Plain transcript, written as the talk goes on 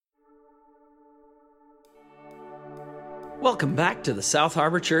Welcome back to the South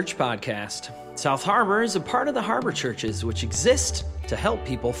Harbor Church podcast. South Harbor is a part of the Harbor Churches, which exist to help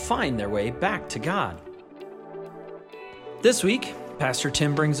people find their way back to God. This week, Pastor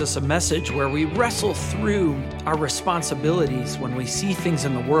Tim brings us a message where we wrestle through our responsibilities when we see things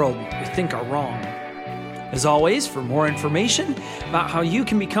in the world we think are wrong. As always, for more information about how you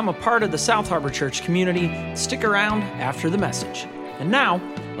can become a part of the South Harbor Church community, stick around after the message. And now,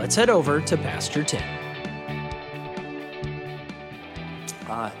 let's head over to Pastor Tim.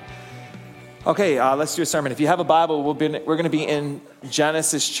 Let's do a sermon. If you have a Bible, we're going to be in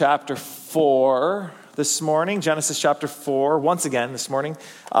Genesis chapter 4 this morning. Genesis chapter 4, once again this morning.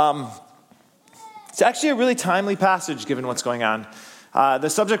 It's actually a really timely passage given what's going on. The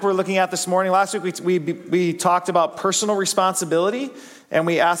subject we're looking at this morning, last week we talked about personal responsibility, and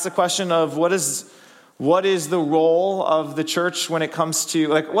we asked the question of what is the role of the church when it comes to,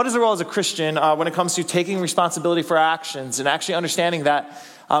 what is the role as a Christian when it comes to taking responsibility for actions and actually understanding that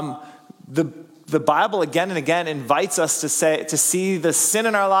the Bible again and again invites us to see the sin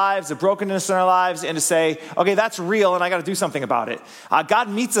in our lives, the brokenness in our lives, and to say, okay, that's real, and I got to do something about it. God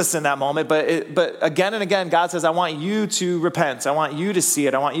meets us in that moment, but again and again, God says, I want you to repent. I want you to see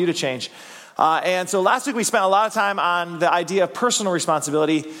it. I want you to change. And so last week we spent a lot of time on the idea of personal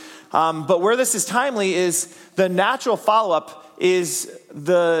responsibility, but where this is timely is the natural follow-up is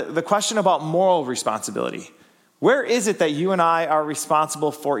the question about moral responsibility. Where is it that you and I are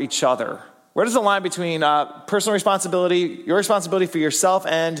responsible for each other? Where does the line between personal responsibility, your responsibility for yourself,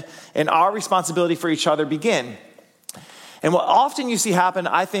 and our responsibility for each other begin? And what often you see happen,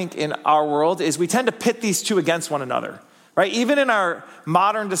 I think, in our world is we tend to pit these two against one another, right? Even in our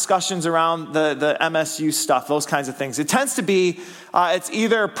modern discussions around the MSU stuff, those kinds of things, it tends to be it's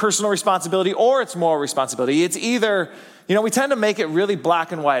either personal responsibility or it's moral responsibility. It's either, we tend to make it really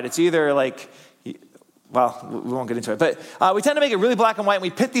black and white. It's either we won't get into it, but we tend to make it really black and white, and we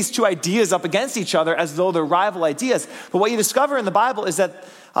pit these two ideas up against each other as though they're rival ideas. But what you discover in the Bible is that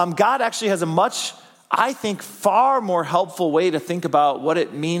God actually has a much, I think, far more helpful way to think about what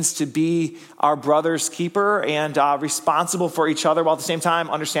it means to be our brother's keeper and responsible for each other, while at the same time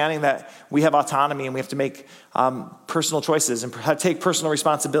understanding that we have autonomy and we have to make personal choices and take personal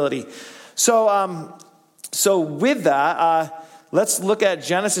responsibility. So with that, let's look at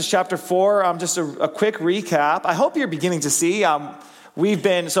Genesis chapter 4, just a quick recap. I hope you're beginning to see.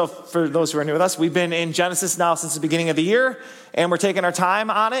 For those who are new with us, we've been in Genesis now since the beginning of the year, and we're taking our time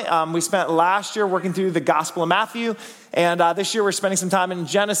on it. We spent last year working through the Gospel of Matthew, and this year we're spending some time in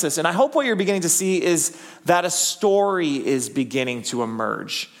Genesis. And I hope what you're beginning to see is that a story is beginning to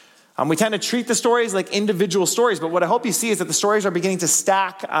emerge. We tend to treat the stories like individual stories, but what I hope you see is that the stories are beginning to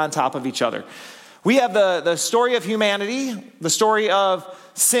stack on top of each other. We have the story of humanity, the story of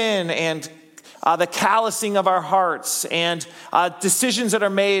sin and the callousing of our hearts and decisions that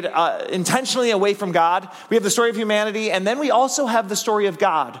are made intentionally away from God. We have the story of humanity, and then we also have the story of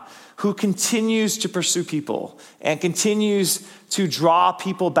God, who continues to pursue people and continues to draw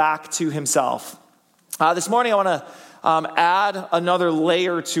people back to himself. This morning I want to add another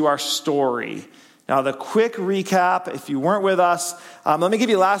layer to our story. Now, the quick recap, if you weren't with us, let me give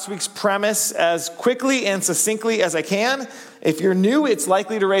you last week's premise as quickly and succinctly as I can. If you're new, it's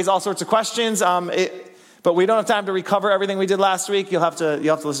likely to raise all sorts of questions, but we don't have time to recover everything we did last week. You'll have to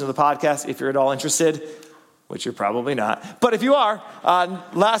listen to the podcast if you're at all interested, which you're probably not. But if you are,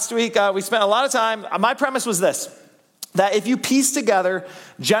 last week we spent a lot of time. My premise was this: that if you piece together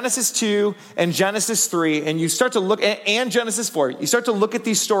Genesis 2 and Genesis 3, and you start to look, and Genesis 4, you start to look at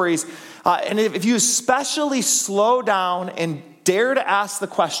these stories, and if you especially slow down and dare to ask the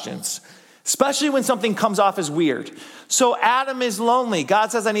questions, especially when something comes off as weird. So Adam is lonely.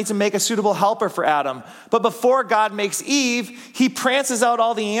 God says, I need to make a suitable helper for Adam. But before God makes Eve, he prances out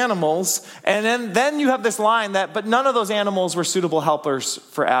all the animals, and then you have this line but none of those animals were suitable helpers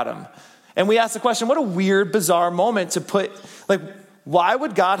for Adam. And we ask the question, what a weird, bizarre moment to put, why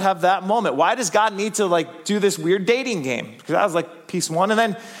would God have that moment? Why does God need to do this weird dating game? Because that was piece one.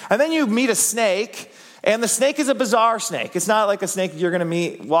 And then you meet a snake, and the snake is a bizarre snake. It's not like a snake you're going to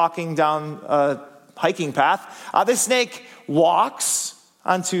meet walking down a hiking path. This snake walks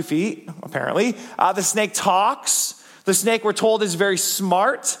on 2 feet, apparently. The snake talks. The snake, we're told, is very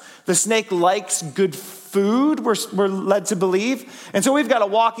smart. The snake likes good food, we're led to believe. And so we've got a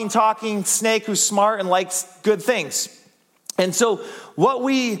walking, talking snake who's smart and likes good things. And so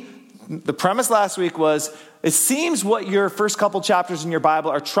the premise last week was, it seems what your first couple chapters in your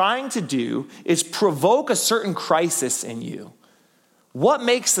Bible are trying to do is provoke a certain crisis in you. What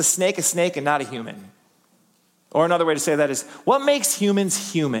makes the snake a snake and not a human? Or another way to say that is, what makes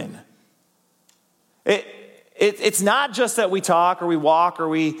humans human? It's not just that we talk or we walk or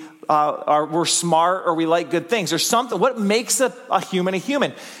we're smart or we like good things. There's something, what makes a human a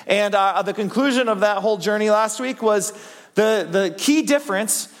human? And the conclusion of that whole journey last week was the key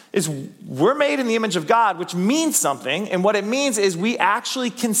difference is we're made in the image of God, which means something. And what it means is we actually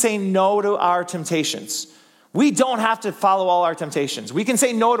can say no to our temptations. We don't have to follow all our temptations. We can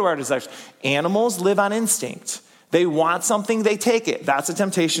say no to our desires. Animals live on instinct. They want something, they take it. That's a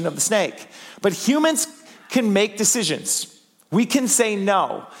temptation of the snake. But humans can make decisions. We can say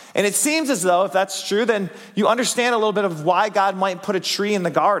no. And it seems as though, if that's true, then you understand a little bit of why God might put a tree in the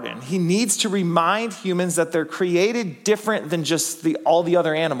garden. He needs to remind humans that they're created different than just all the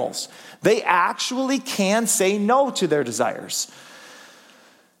other animals. They actually can say no to their desires.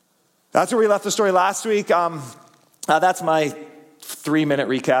 That's where we left the story last week. That's my 3-minute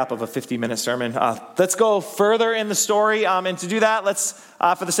recap of a 50-minute sermon. Let's go further in the story. And to do that, let's,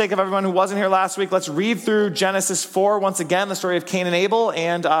 for the sake of everyone who wasn't here last week, let's read through Genesis 4 once again, the story of Cain and Abel,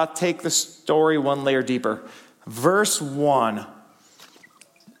 and take the story one layer deeper. Verse 1.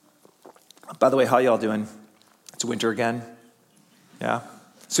 By the way, how y'all doing? It's winter again. Yeah.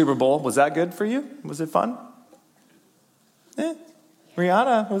 Super Bowl, was that good for you? Was it fun?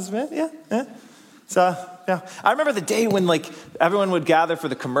 Rihanna was it? Yeah. So, yeah. I remember the day when everyone would gather for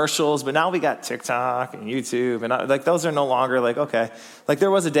the commercials, but now we got TikTok and YouTube, and those are no longer okay.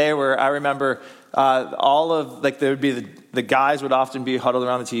 There was a day where I remember there would be the guys would often be huddled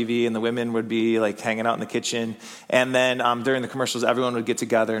around the TV, and the women would be hanging out in the kitchen, and then during the commercials, everyone would get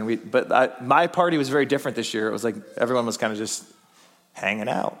together, my party was very different this year. It was everyone was kind of just hanging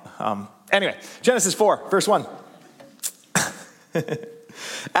out. Anyway, Genesis 4, verse 1.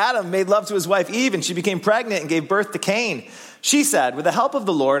 Adam made love to his wife Eve, and she became pregnant and gave birth to Cain. She said, "With the help of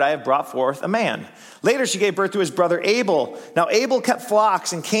the Lord, I have brought forth a man." Later, she gave birth to his brother Abel. Now, Abel kept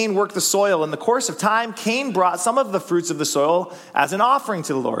flocks, and Cain worked the soil. In the course of time, Cain brought some of the fruits of the soil as an offering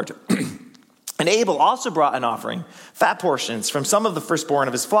to the Lord. And Abel also brought an offering, fat portions from some of the firstborn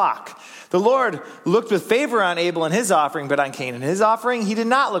of his flock. The Lord looked with favor on Abel and his offering, but on Cain and his offering, he did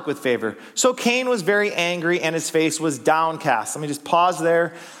not look with favor. So Cain was very angry, and his face was downcast. Let me just pause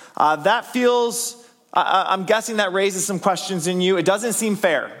there. I'm guessing that raises some questions in you. It doesn't seem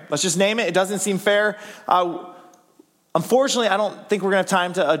fair. Let's just name it. It doesn't seem fair. Unfortunately, I don't think we're going to have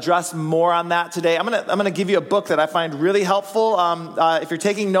time to address more on that today. I'm going to give you a book that I find really helpful. If you're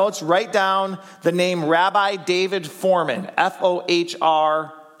taking notes, write down the name Rabbi David Fohrman,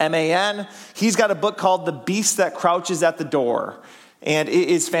 Fohrman. He's got a book called The Beast That Crouches at the Door. And it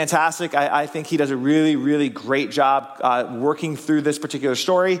is fantastic. I think he does a really, really great job working through this particular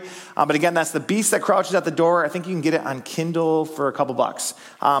story. But again, that's The Beast That Crouches at the Door. I think you can get it on Kindle for a couple bucks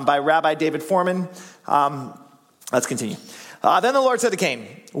by Rabbi David Fohrman. Let's continue. Then the Lord said to Cain,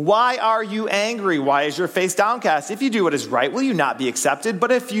 "Why are you angry? Why is your face downcast? If you do what is right, will you not be accepted?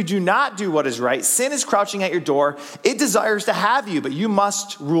 But if you do not do what is right, sin is crouching at your door. It desires to have you, but you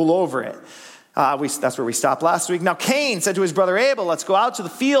must rule over it." That's where we stopped last week. Now Cain said to his brother Abel, "Let's go out to the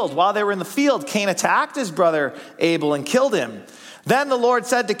field." While they were in the field, Cain attacked his brother Abel and killed him. Then the Lord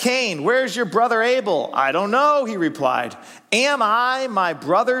said to Cain, "Where's your brother Abel?" "I don't know," he replied. "Am I my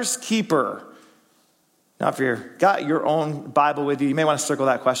brother's keeper?" Now, if you've got your own Bible with you, you may want to circle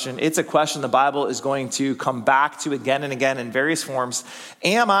that question. It's a question the Bible is going to come back to again and again in various forms.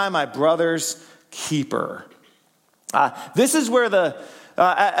 Am I my brother's keeper? This is where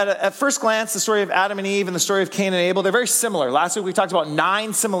at first glance, the story of Adam and Eve and the story of Cain and Abel, they're very similar. Last week we talked about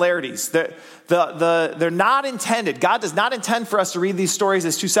 9 similarities. They're not intended. God does not intend for us to read these stories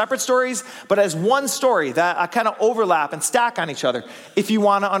as 2 separate stories, but as one story that kind of overlap and stack on each other. If you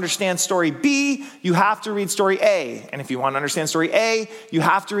want to understand story B, you have to read story A. And if you want to understand story A, you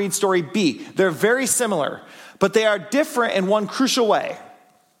have to read story B. They're very similar, but they are different in one crucial way.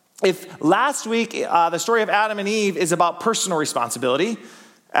 If last week, the story of Adam and Eve is about personal responsibility,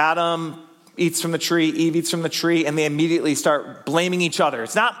 Adam eats from the tree, Eve eats from the tree, and they immediately start blaming each other.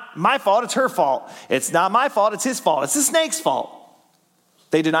 It's not my fault, it's her fault. It's not my fault, it's his fault. It's the snake's fault.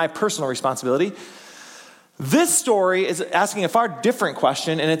 They deny personal responsibility. This story is asking a far different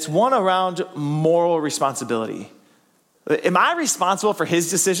question, and it's one around moral responsibility. Am I responsible for his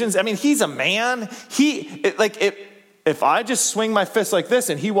decisions? I mean, he's a man. If I just swing my fist like this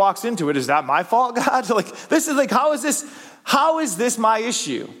and he walks into it, is that my fault, God? How is this my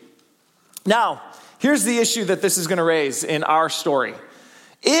issue? Now, here's the issue that this is going to raise in our story.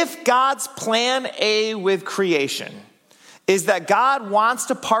 If God's plan A with creation is that God wants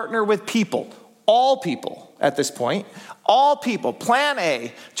to partner with people, all people at this point, all people, plan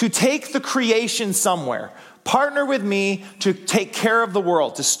A, to take the creation somewhere, partner with me to take care of the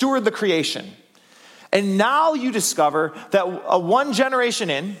world, to steward the creation. And now you discover that one generation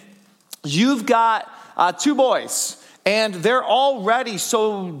in, you've got 2 boys. And they're already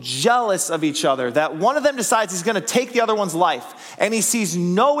so jealous of each other that one of them decides he's going to take the other one's life. And he sees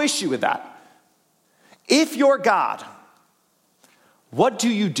no issue with that. If you're God, what do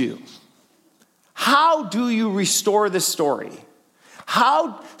you do? How do you restore this story?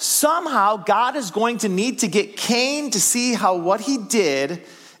 How somehow God is going to need to get Cain to see how what he did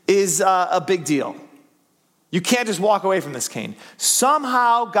is a big deal. You can't just walk away from this, Cain.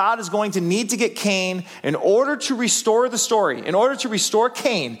 Somehow God is going to need to get Cain in order to restore the story. In order to restore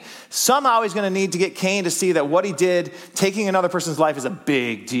Cain, somehow he's going to need to get Cain to see that what he did, taking another person's life, is a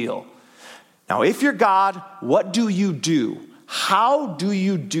big deal. Now, if you're God, what do you do? How do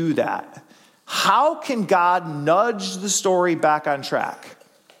you do that? How can God nudge the story back on track?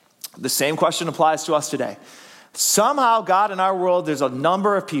 The same question applies to us today. Somehow, God, in our world, there's a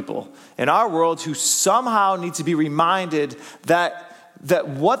number of people in our world who somehow need to be reminded that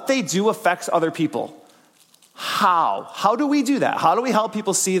what they do affects other people. How? How do we do that? How do we help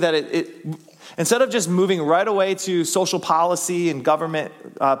people see that it instead of just moving right away to social policy and government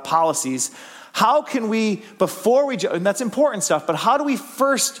policies, how can we, before we, and that's important stuff, but how do we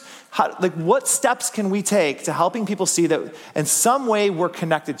first, what steps can we take to helping people see that in some way we're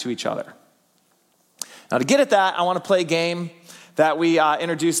connected to each other? Now, to get at that, I want to play a game that we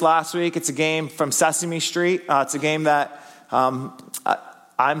introduced last week. It's a game from Sesame Street. It's a game that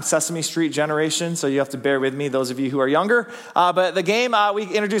I'm Sesame Street generation, so you have to bear with me, those of you who are younger. But the game we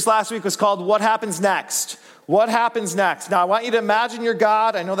introduced last week was called What Happens Next? What happens next? Now, I want you to imagine you're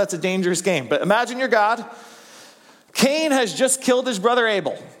God. I know that's a dangerous game, but imagine you're God. Cain has just killed his brother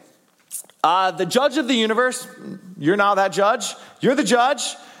Abel. The judge of the universe, you're now that judge. You're the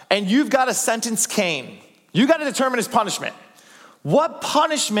judge, and you've got to sentence Cain. You've got to determine his punishment. What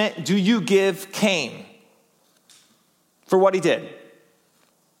punishment do you give Cain for what he did?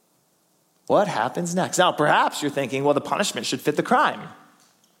 What happens next? Now, perhaps you're thinking, well, the punishment should fit the crime.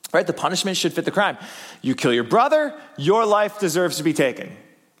 Right? The punishment should fit the crime. You kill your brother, your life deserves to be taken.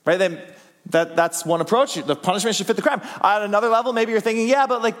 Right? Then that's one approach. The punishment should fit the crime. On another level, maybe you're thinking, yeah,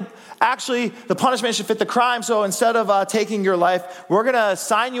 but actually the punishment should fit the crime. So instead of taking your life, we're going to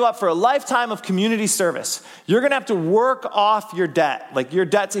sign you up for a lifetime of community service. You're going to have to work off your debt, like your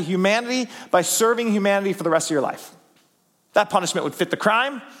debt to humanity, by serving humanity for the rest of your life. That punishment would fit the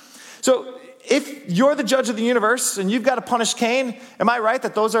crime. So if you're the judge of the universe and you've got to punish Cain, am I right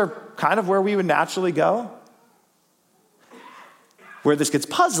that those are kind of where we would naturally go? Where this gets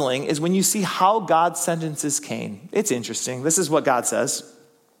puzzling is when you see how God sentences Cain. It's interesting. This is what God says.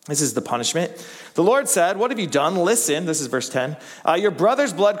 This is the punishment. The Lord said, "What have you done? Listen," this is verse 10. "Your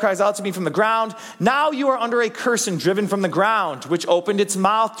brother's blood cries out to me from the ground. Now you are under a curse and driven from the ground, which opened its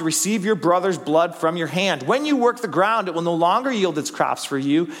mouth to receive your brother's blood from your hand. When you work the ground, it will no longer yield its crops for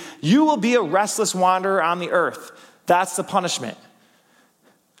you. You will be a restless wanderer on the earth." That's the punishment.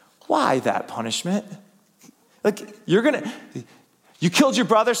 Why that punishment? You killed your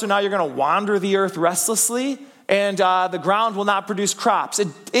brother, so now you're going to wander the earth restlessly, and the ground will not produce crops.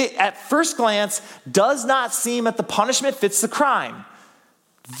 It, at first glance, does not seem that the punishment fits the crime.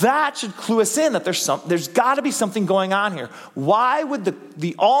 That should clue us in that there's got to be something going on here. Why would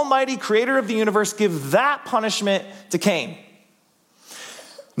the almighty creator of the universe give that punishment to Cain?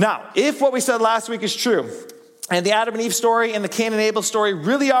 Now, if what we said last week is true, and the Adam and Eve story and the Cain and Abel story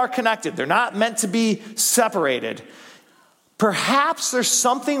really are connected, they're not meant to be separated, perhaps there's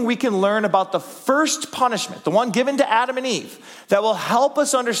something we can learn about the first punishment, the one given to Adam and Eve, that will help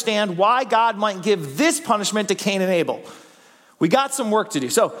us understand why God might give this punishment to Cain and Abel. We got some work to do.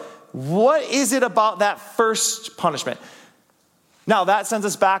 So what is it about that first punishment? Now, that sends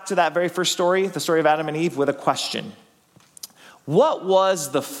us back to that very first story, the story of Adam and Eve, with a question. What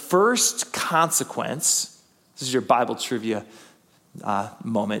was the first consequence? This is your Bible trivia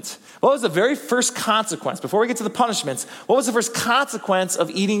moment. What was the very first consequence, before we get to the punishments, what was the first consequence of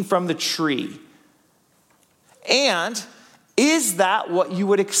eating from the tree? And is that what you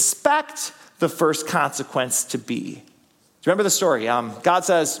would expect the first consequence to be? Do you remember the story? God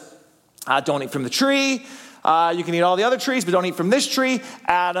says, don't eat from the tree. You can eat all the other trees, but don't eat from this tree.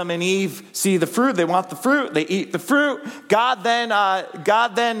 Adam and Eve see the fruit. They want the fruit. They eat the fruit. God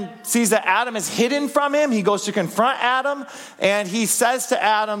then sees that Adam is hidden from him. He goes to confront Adam, and he says to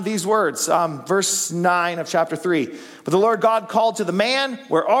Adam these words, verse 9 of chapter 3. "But the Lord God called to the man,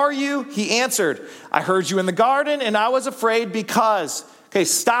 'Where are you?' He answered, 'I heard you in the garden, and I was afraid because.'" Okay,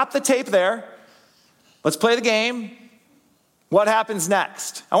 stop the tape there. Let's play the game. What happens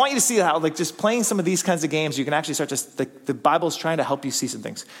next? I want you to see how, just playing some of these kinds of games, you can actually start to, the Bible's trying to help you see some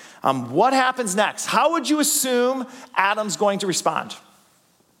things. What happens next? How would you assume Adam's going to respond?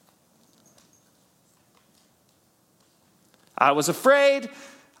 I was afraid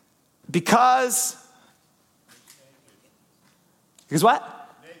because what?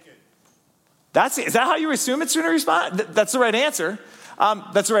 Naked. Is that how you assume it's going to respond? That's the right answer.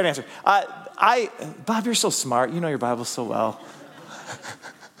 That's the right answer. Bob, you're so smart. You know your Bible so well.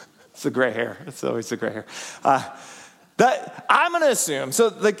 It's the gray hair. It's always the gray hair. That I'm going to assume.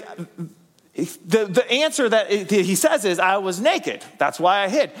 So the answer that he says is, I was naked. That's why I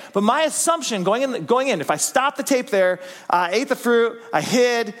hid. But my assumption going in, if I stop the tape there, I ate the fruit, I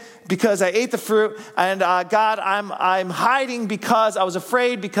hid because I ate the fruit, and God, I'm hiding because I was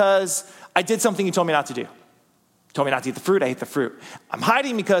afraid because I did something you told me not to do. You told me not to eat the fruit, I ate the fruit. I'm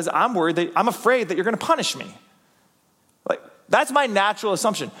hiding because I'm afraid that you're going to punish me. That's my natural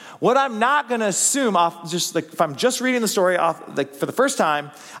assumption. What I'm not going to assume if I'm just reading the story for the first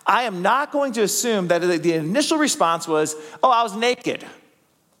time, I am not going to assume that the initial response was, I was naked.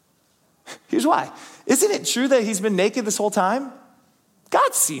 Here's why. Isn't it true that he's been naked this whole time?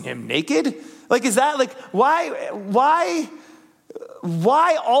 God's seen him naked. Is that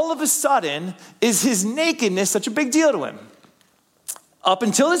why all of a sudden is his nakedness such a big deal to him? Up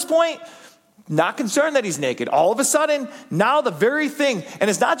until this point, not concerned that he's naked. All of a sudden, now the very thing, and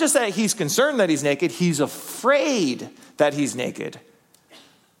it's not just that he's concerned that he's naked, he's afraid that he's naked.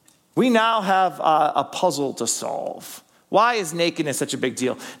 We now have a puzzle to solve. Why is nakedness such a big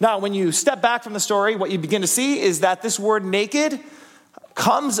deal? Now, when you step back from the story, what you begin to see is that this word naked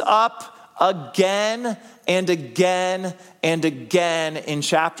comes up again and again and again in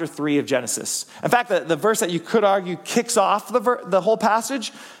chapter 3 of Genesis. In fact, the verse that you could argue kicks off the whole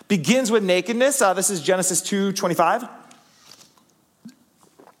passage begins with nakedness. This is Genesis 2:25.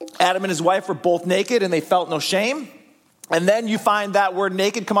 Adam and his wife were both naked and they felt no shame. And then you find that word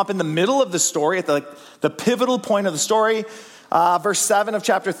naked come up in the middle of the story at the pivotal point of the story. Verse 7 of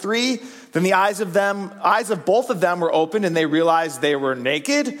chapter 3, then the eyes of both of them were opened and they realized they were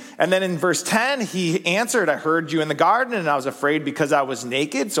naked. And then in verse 10, he answered, I heard you in the garden and I was afraid because I was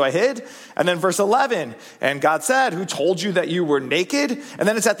naked, so I hid. And then verse 11, and God said, who told you that you were naked? And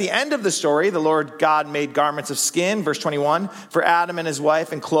then it's at the end of the story, the Lord God made garments of skin, verse 21, for Adam and his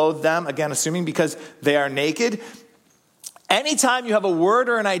wife and clothed them, again assuming because they are naked. Anytime you have a word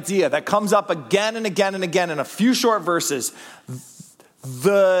or an idea that comes up again and again and again in a few short verses,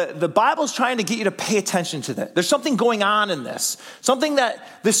 the Bible's trying to get you to pay attention to that. There's something going on in this. Something that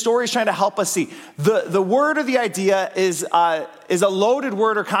this story is trying to help us see. The word or the idea is a loaded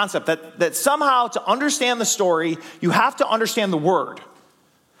word or concept that somehow to understand the story, you have to understand the word.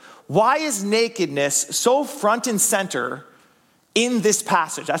 Why is nakedness so front and center in this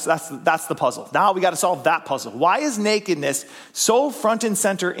passage? That's the puzzle. Now we got to solve that puzzle. Why is nakedness so front and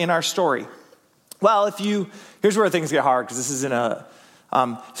center in our story? Well, here's where things get hard, because this isn't so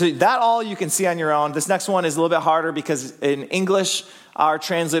that all you can see on your own. This next one is a little bit harder because in English, our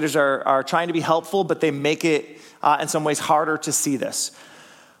translators are trying to be helpful, but they make it in some ways harder to see this.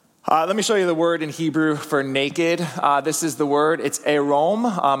 Let me show you the word in Hebrew for naked. This is the word. It's erom.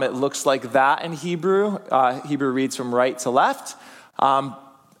 It looks like that in Hebrew. Hebrew reads from right to left.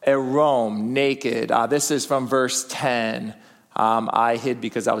 Erom, naked. This is from verse 10. I hid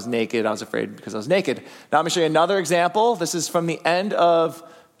because I was naked. I was afraid because I was naked. Now I'm going to show you another example. This is from the end of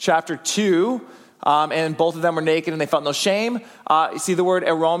chapter 2. And both of them were naked and they felt no shame. You see the word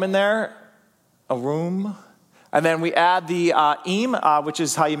erom in there? Arum. And then we add the im, which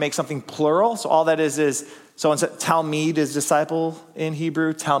is how you make something plural. So all that is so instead, Talmid is disciple in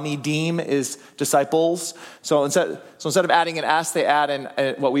Hebrew. Talmidim is disciples. So instead of adding an s, they add in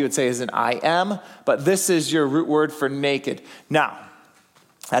what we would say is an im. But this is your root word for naked. Now,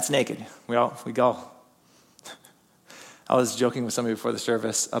 that's naked. We go. I was joking with somebody before the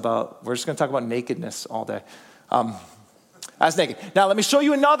service about we're just going to talk about nakedness all day. That's naked. Now let me show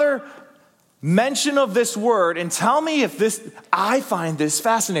you another mention of this word and tell me if I find this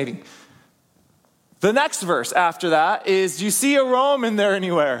fascinating. The next verse after that is, do you see erom in there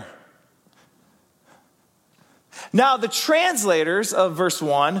anywhere? Now, the translators of verse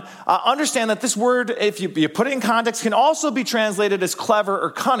 1 understand that this word, if you put it in context, can also be translated as clever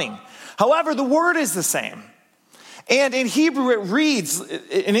or cunning. However, the word is the same. And in Hebrew, it reads,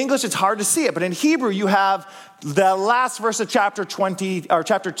 in English, it's hard to see it, but in Hebrew, you have the last verse of chapter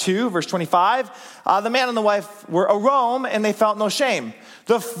 2, verse 25. The man and the wife were erom, and they felt no shame.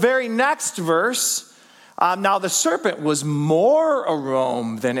 The very next verse, now the serpent was more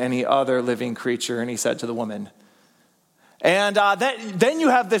erom than any other living creature, and he said to the woman. And then you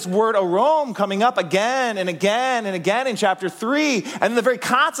have this word arome coming up again and again and again in chapter 3. And the very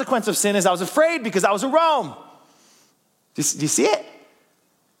consequence of sin is I was afraid because I was arome. Do you see it?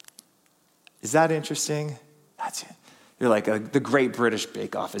 Is that interesting? That's it. You're like, the Great British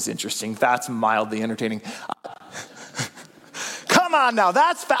Bake Off is interesting. That's mildly entertaining. Come on now,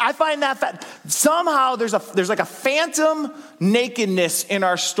 I find that somehow there's like a phantom nakedness in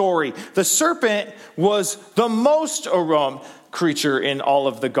our story. The serpent was the most arome creature in all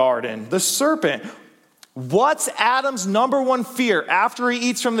of the garden. The serpent. What's Adam's number one fear after he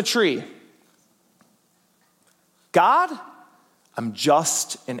eats from the tree? God, I'm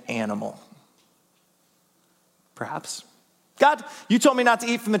just an animal. Perhaps. God, you told me not to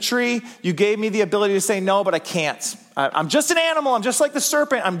eat from the tree. You gave me the ability to say no, but I can't. I'm just an animal. I'm just like the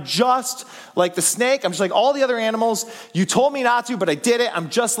serpent. I'm just like the snake. I'm just like all the other animals. You told me not to, but I did it. I'm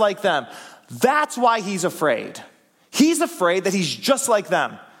just like them. That's why he's afraid. He's afraid that he's just like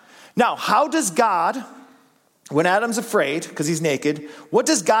them. Now, how does God, when Adam's afraid because he's naked, what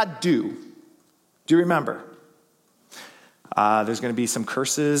does God do? Do you remember? There's going to be some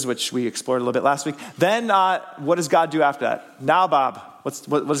curses, which we explored a little bit last week. Then what does God do after that? Now, Bob,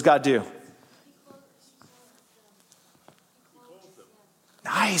 what does God do?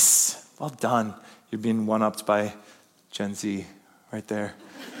 Nice. Well done. You're being one-upped by Gen Z right there.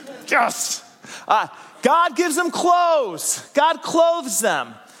 Yes. God gives them clothes. God clothes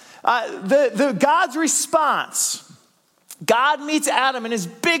them. God's response. God meets Adam and his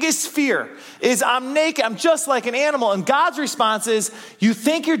biggest fear is I'm naked, I'm just like an animal. And God's response is, you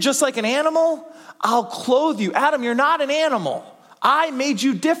think you're just like an animal? I'll clothe you. Adam, you're not an animal. I made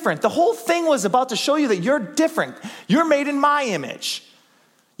you different. The whole thing was about to show you that you're different. You're made in my image.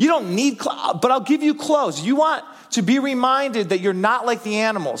 You don't need clothes, but I'll give you clothes. You want to be reminded that you're not like the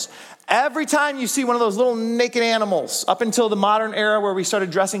animals. Every time you see one of those little naked animals, up until the modern era where we started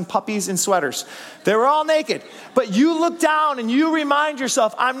dressing puppies in sweaters, they were all naked. But you look down and you remind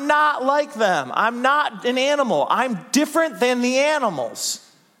yourself, I'm not like them. I'm not an animal. I'm different than the animals.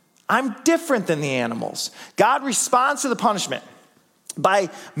 I'm different than the animals. God responds to the punishment by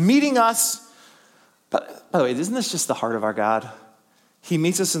meeting us. But by the way, isn't this just the heart of our God? He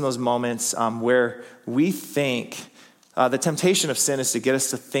meets us in those moments where we think, the temptation of sin is to get us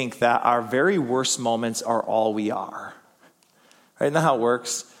to think that our very worst moments are all we are. Right? Isn't that how it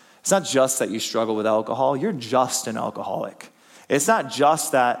works? It's not just that you struggle with alcohol. You're just an alcoholic. It's not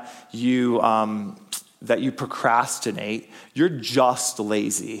just that you procrastinate. You're just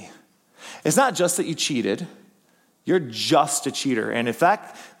lazy. It's not just that you cheated. You're just a cheater. And if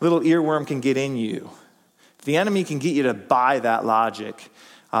that little earworm can get in you, if the enemy can get you to buy that logic,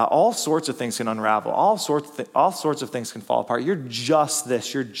 all sorts of things can unravel. All sorts of things can fall apart. You're just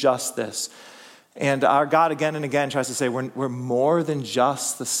this. You're just this. And our God again and again tries to say we're more than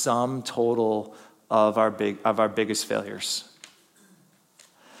just the sum total of our biggest failures.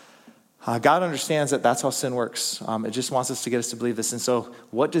 God understands that that's how sin works. It just wants us to get us to believe this. And so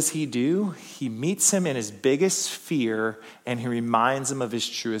what does he do? He meets him in his biggest fear, and he reminds him of his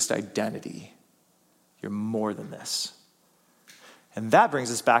truest identity. You're more than this. And that brings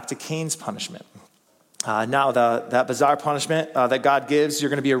us back to Cain's punishment. Now, that bizarre punishment that God gives, you're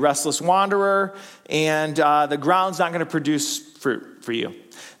going to be a restless wanderer, and the ground's not going to produce fruit for you.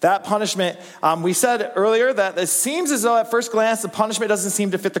 That punishment, we said earlier that it seems as though at first glance the punishment doesn't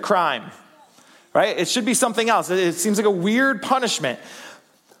seem to fit the crime, right? It should be something else. It seems like a weird punishment.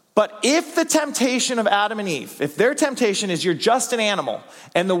 But if the temptation of Adam and Eve, if their temptation is you're just an animal,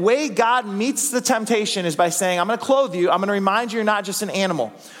 and the way God meets the temptation is by saying, I'm going to clothe you, I'm going to remind you you're not just an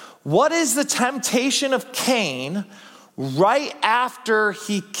animal. What is the temptation of Cain right after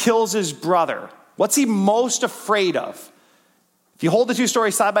he kills his brother? What's he most afraid of? If you hold the two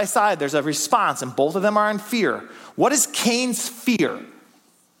stories side by side, there's a response, and both of them are in fear. What is Cain's fear?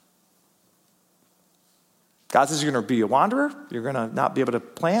 God says you're going to be a wanderer. You're going to not be able to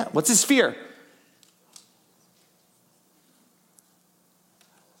plant. What's his fear?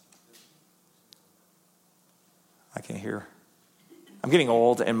 I can't hear. I'm getting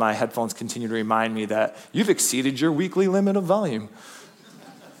old, and my headphones continue to remind me that you've exceeded your weekly limit of volume.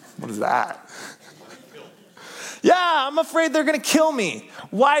 What is that? Yeah, I'm afraid they're going to kill me.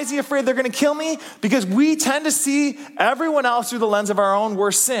 Why is he afraid they're going to kill me? Because we tend to see everyone else through the lens of our own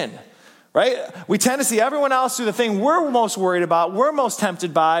worst sin. Right? We tend to see everyone else through the thing we're most worried about, we're most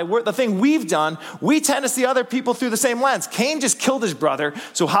tempted by, the thing we've done. We tend to see other people through the same lens. Cain just killed his brother,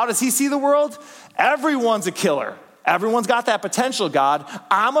 so how does he see the world? Everyone's a killer. Everyone's got that potential, God.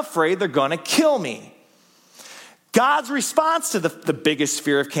 I'm afraid they're going to kill me. God's response to the biggest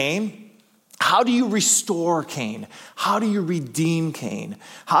fear of Cain How do you restore Cain? How do you redeem Cain?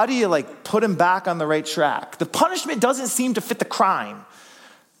 How do you put him back on the right track? The punishment doesn't seem to fit the crime.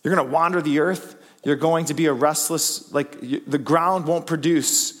 You're going to wander the earth. You're going to be a restless, the ground won't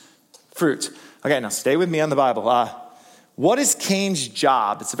produce fruit. Okay, now stay with me on the Bible. What is Cain's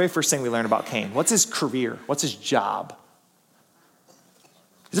job? It's the very first thing we learn about Cain. What's his career? What's his job?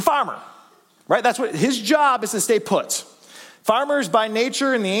 He's a farmer, right? That's what his job is, to stay put. Farmers by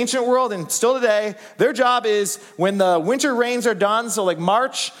nature in the ancient world and still today, their job is when the winter rains are done, so like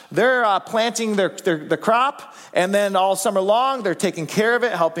March, they're planting the crop, and then all summer long, they're taking care of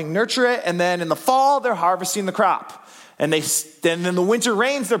it, helping nurture it, and then in the fall, they're harvesting the crop. And then in the winter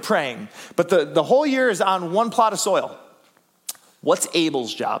rains, they're praying. But the whole year is on one plot of soil. What's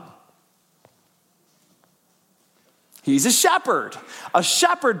Abel's job? He's a shepherd. A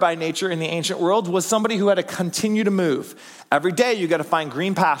shepherd by nature in the ancient world was somebody who had to continue to move. Every day you got to find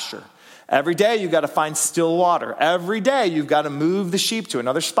green pasture. Every day you got to find still water. Every day you've got to move the sheep to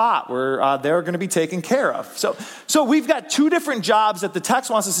another spot where they're going to be taken care of. So we've got two different jobs that the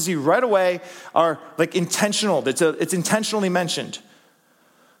text wants us to see right away are intentional. It's intentionally mentioned.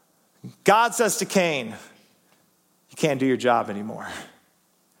 God says to Cain, you can't do your job anymore.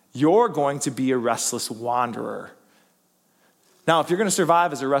 You're going to be a restless wanderer. Now, if you're going to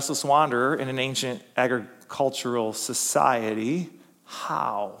survive as a restless wanderer in an ancient agricultural society,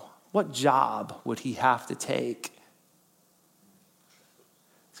 how? What job would he have to take?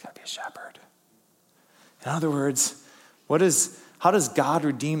 He's got to be a shepherd. In other words, how does God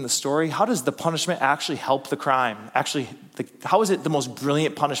redeem the story? How does the punishment actually help the crime? Actually, how is it the most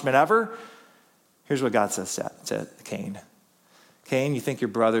brilliant punishment ever? Here's what God says to Cain. Cain, you think your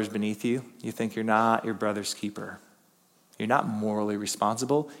brother's beneath you? You think you're not your brother's keeper. You're not morally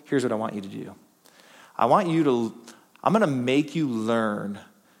responsible. Here's what I want you to do. I'm going to make you learn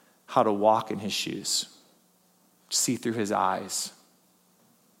how to walk in his shoes, see through his eyes.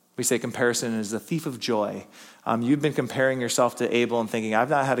 We say comparison is the thief of joy. You've been comparing yourself to Abel and thinking,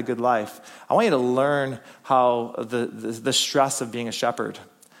 I've not had a good life. I want you to learn how the stress of being a shepherd,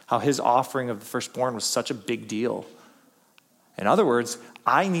 how his offering of the firstborn was such a big deal. In other words,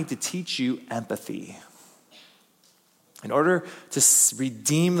 I need to teach you empathy. In order to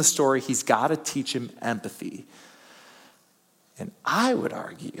redeem the story, he's got to teach him empathy. And I would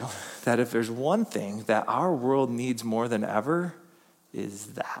argue that if there's one thing that our world needs more than ever,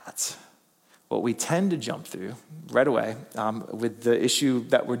 is that. What we tend to jump through right away with the issue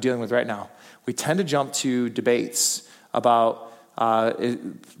that we're dealing with right now, we tend to jump to debates about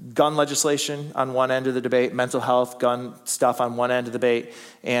gun legislation on one end of the debate, mental health, gun stuff on one end of the debate,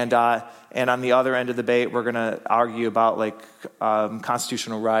 and on the other end of the debate, we're going to argue about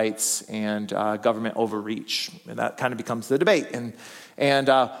constitutional rights and government overreach, and that kind of becomes the debate. And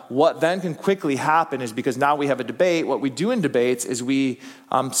what then can quickly happen is because now we have a debate, what we do in debates is we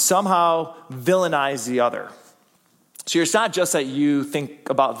somehow villainize the other. So it's not just that you think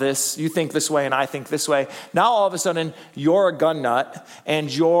about this, you think this way and I think this way. Now all of a sudden you're a gun nut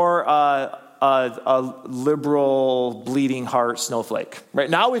and you're a liberal bleeding heart snowflake. Right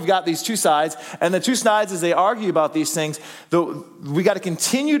now we've got these two sides, and the two sides as they argue about these things, we got to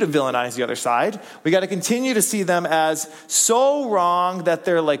continue to villainize the other side. We got to continue to see them as so wrong that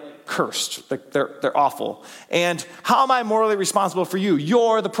they're cursed, they're awful. And how am I morally responsible for you?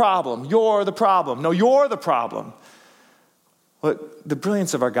 You're the problem. You're the problem. No, you're the problem. What the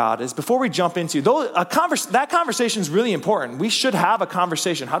brilliance of our God is, before we jump into, that conversation is really important. We should have a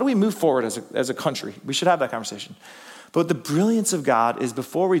conversation. How do we move forward as a country? We should have that conversation. But the brilliance of God is,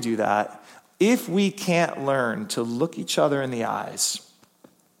 before we do that, if we can't learn to look each other in the eyes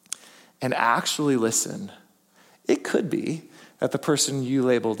and actually listen, it could be that the person you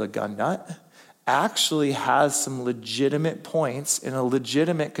labeled a gun nut actually has some legitimate points and a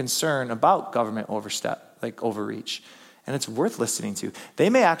legitimate concern about government overreach. And it's worth listening to.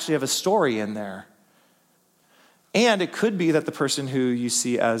 They may actually have a story in there. And it could be that the person who you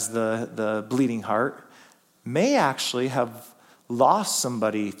see as the bleeding heart may actually have lost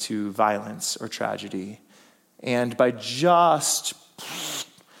somebody to violence or tragedy. And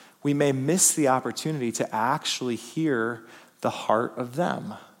we may miss the opportunity to actually hear the heart of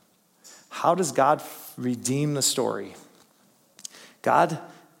them. How does God redeem the story? God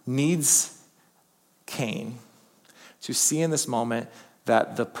needs Cain to see in this moment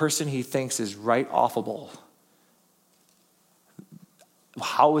that the person he thinks is right offable.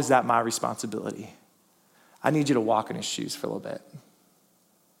 How is that my responsibility? I need you to walk in his shoes for a little bit.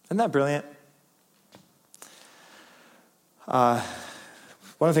 Isn't that brilliant? One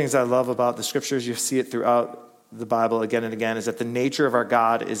of the things I love about the scriptures, you see it throughout the Bible again and again is that the nature of our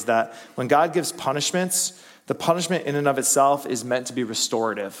God is that when God gives punishments, the punishment in and of itself is meant to be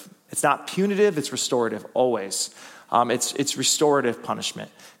restorative. It's not punitive, it's restorative, always. It's restorative punishment.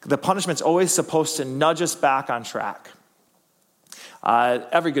 The punishment's always supposed to nudge us back on track.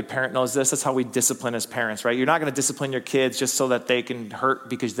 Every good parent knows this. That's how we discipline as parents, right? You're not going to discipline your kids just so that they can hurt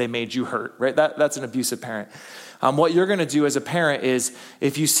because they made you hurt, right? That's an abusive parent. What you're going to do as a parent is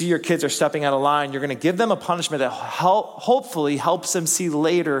if you see your kids are stepping out of line, you're going to give them a punishment that hopefully helps them see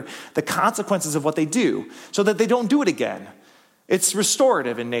later the consequences of what they do so that they don't do it again. It's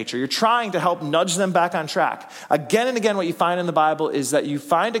restorative in nature. You're trying to help nudge them back on track. Again and again, what you find in the Bible is that you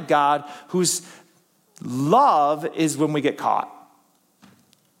find a God whose love is when we get caught,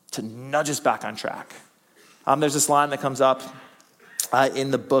 to nudge us back on track. There's this line that comes up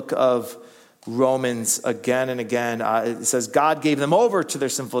in the book of Romans again and again. It says, God gave them over to their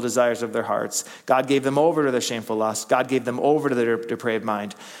sinful desires of their hearts. God gave them over to their shameful lust. God gave them over to their depraved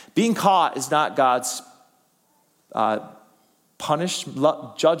mind. Being caught is not God's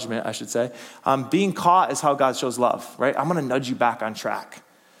judgment, I should say. Being caught is how God shows love, right? I'm going to nudge you back on track.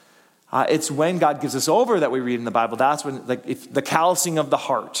 It's when God gives us over that we read in the Bible. That's when, if the callousing of the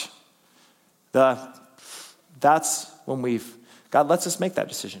heart. That's when God lets us make that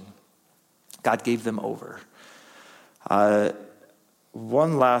decision. God gave them over.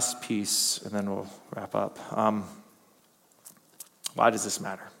 One last piece, and then we'll wrap up. Why does this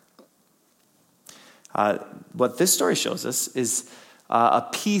matter? What this story shows us is a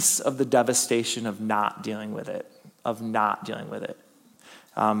piece of the devastation of not dealing with it,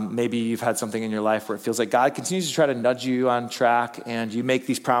 Maybe you've had something in your life where it feels like God continues to try to nudge you on track, and you make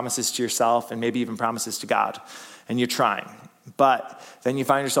these promises to yourself and maybe even promises to God, and you're trying. But then you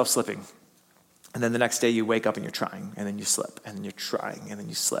find yourself slipping. And then the next day you wake up and you're trying, and then you slip, and then you're trying, and then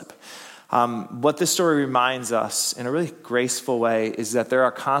you slip. What this story reminds us in a really graceful way is that there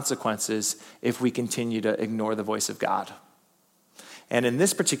are consequences if we continue to ignore the voice of God. And in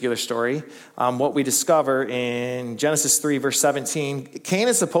this particular story, what we discover in Genesis 3, verse 17, Cain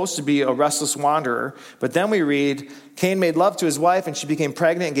is supposed to be a restless wanderer, but then we read, Cain made love to his wife, and she became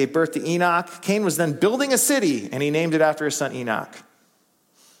pregnant and gave birth to Enoch. Cain was then building a city, and he named it after his son Enoch.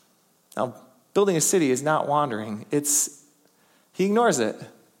 Now, building a city is not wandering. He ignores it.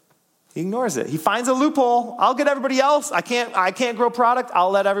 He finds a loophole. I'll get everybody else. I can't grow product.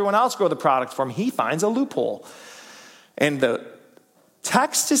 I'll let everyone else grow the product for him. He finds a loophole. And the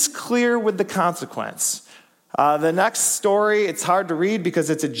text is clear with the consequence. The next story, it's hard to read because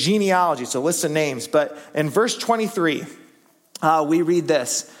it's a genealogy. It's a list of names. But in verse 23, we read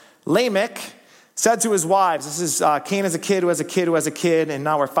this. Lamech said to his wives, this is Cain as a kid who has a kid who has a kid, and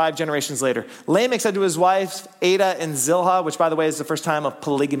now we're 5 generations later. Lamech said to his wives, Adah and Zillah, which, by the way, is the first time of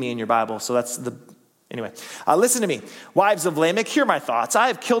polygamy in your Bible. So anyway. Listen to me. Wives of Lamech, hear my thoughts. I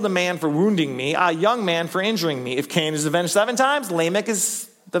have killed a man for wounding me, a young man for injuring me. If Cain is avenged 7 times, Lamech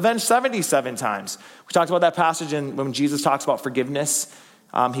is avenged 77 times. We talked about that passage when Jesus talks about forgiveness.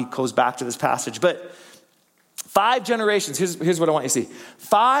 He goes back to this passage. But 5 generations, here's what I want you to see.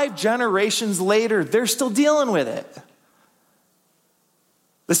 5 generations later, they're still dealing with it.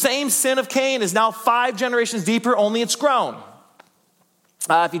 The same sin of Cain is now 5 generations deeper, only it's grown.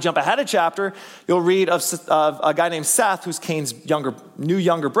 If you jump ahead a chapter, you'll read of a guy named Seth, who's Cain's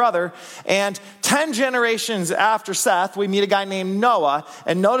younger brother. And 10 generations after Seth, we meet a guy named Noah.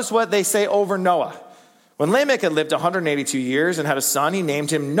 And notice what they say over Noah. When Lamech had lived 182 years and had a son, he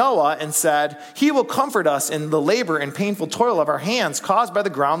named him Noah and said, he will comfort us in the labor and painful toil of our hands caused by the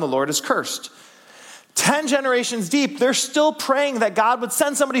ground the Lord has cursed. 10 generations deep, they're still praying that God would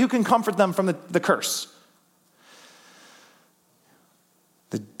send somebody who can comfort them from the curse.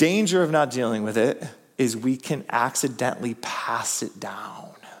 The danger of not dealing with it is we can accidentally pass it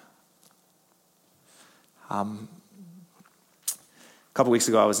down. A couple weeks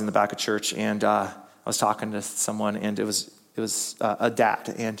ago, I was in the back of church, and I was talking to someone, and it was a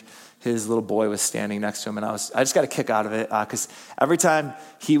dad, and his little boy was standing next to him, and I just got a kick out of it because every time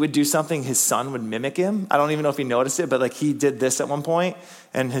he would do something, his son would mimic him. I don't even know if he noticed it, but he did this at one point,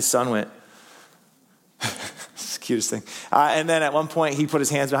 and his son went. It's the cutest thing. And then at one point, he put his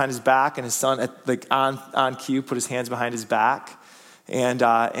hands behind his back, and his son, on cue, put his hands behind his back,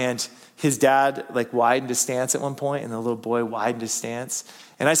 and his dad widened his stance at one point, and the little boy widened his stance,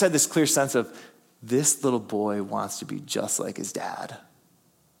 and I just had this clear sense of, this little boy wants to be just like his dad.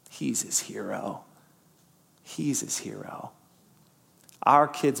 He's his hero. Our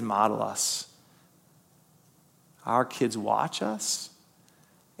kids model us. Our kids watch us.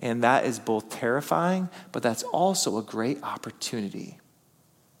 And that is both terrifying, but that's also a great opportunity.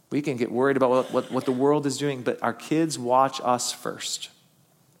 We can get worried about what the world is doing, but our kids watch us first.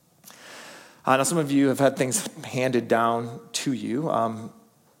 Now, some of you have had things handed down to you,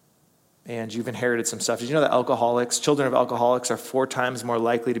 and you've inherited some stuff. Did you know that children of alcoholics are 4 times more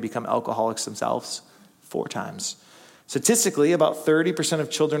likely to become alcoholics themselves? 4 times. Statistically, about 30% of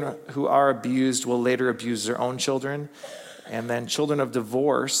children who are abused will later abuse their own children. And then children of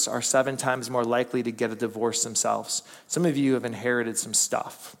divorce are 7 times more likely to get a divorce themselves. Some of you have inherited some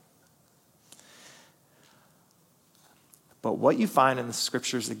stuff. But what you find in the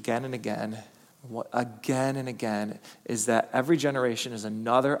scriptures again and again, is that every generation is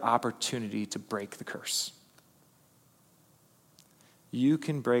another opportunity to break the curse. You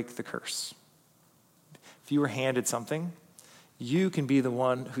can break the curse. If you were handed something, you can be the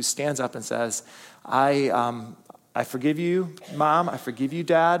one who stands up and says, I forgive you, Mom, I forgive you,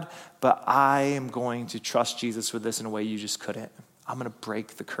 Dad, but I am going to trust Jesus with this in a way you just couldn't. I'm going to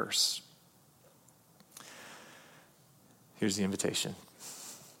break the curse. Here's the invitation.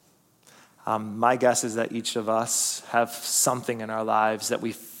 My guess is that each of us have something in our lives that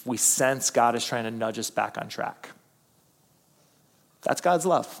we sense God is trying to nudge us back on track. That's God's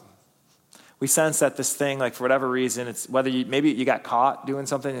love. We sense that this thing, like for whatever reason, it's whether maybe you got caught doing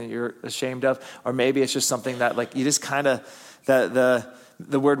something that you're ashamed of, or maybe it's just something that like you just kind of,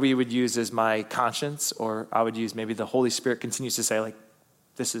 the word we would use is my conscience, or I would use maybe the Holy Spirit continues to say like,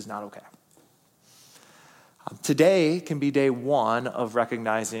 this is not okay. Today can be day 1 of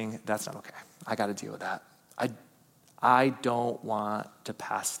recognizing that's not okay. I got to deal with that. I don't want to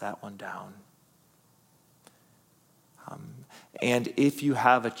pass that one down. And if you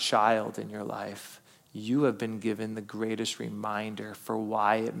have a child in your life, you have been given the greatest reminder for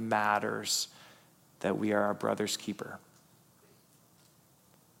why it matters that we are our brother's keeper.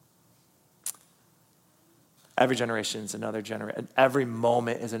 Every generation is another generation. Every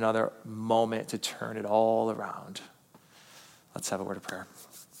moment is another moment to turn it all around. Let's have a word of prayer.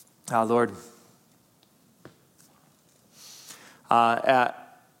 Lord,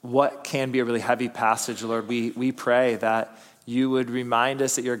 at what can be a really heavy passage, Lord, we pray that you would remind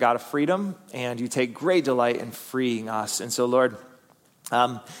us that you're a God of freedom and you take great delight in freeing us. And so, Lord,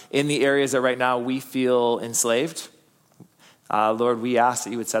 in the areas that right now we feel enslaved, Lord, we ask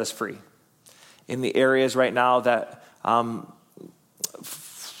that you would set us free. In the areas right now that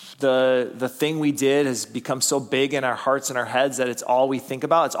the thing we did has become so big in our hearts and our heads that it's all we think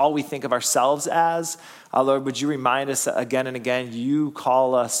about. It's all we think of ourselves as. Lord, would you remind us again and again, you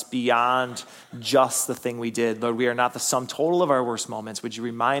call us beyond just the thing we did. Lord, we are not the sum total of our worst moments. Would you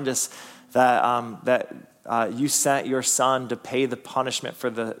remind us that you sent your son to pay the punishment for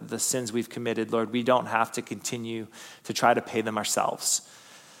the sins we've committed. Lord, we don't have to continue to try to pay them ourselves.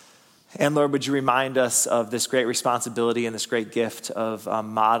 And Lord, would you remind us of this great responsibility and this great gift of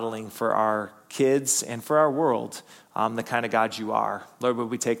modeling for our kids and for our world the kind of God you are. Lord, would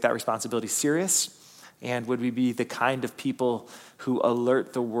we take that responsibility serious? And would we be the kind of people who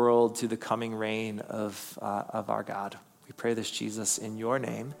alert the world to the coming reign of our God? We pray this, Jesus, in your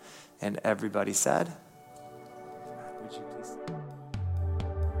name. And everybody said, would you please?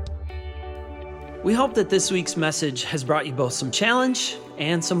 We hope that this week's message has brought you both some challenge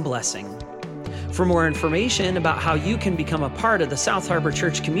and some blessing. For more information about how you can become a part of the South Harbor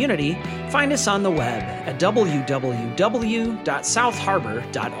Church community, find us on the web at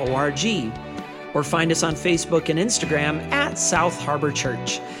www.southharbor.org or find us on Facebook and Instagram at South Harbor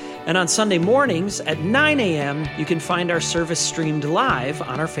Church. And on Sunday mornings at 9 a.m., you can find our service streamed live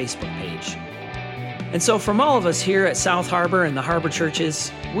on our Facebook page. And so from all of us here at South Harbor and the Harbor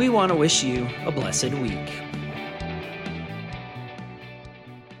Churches, we want to wish you a blessed week.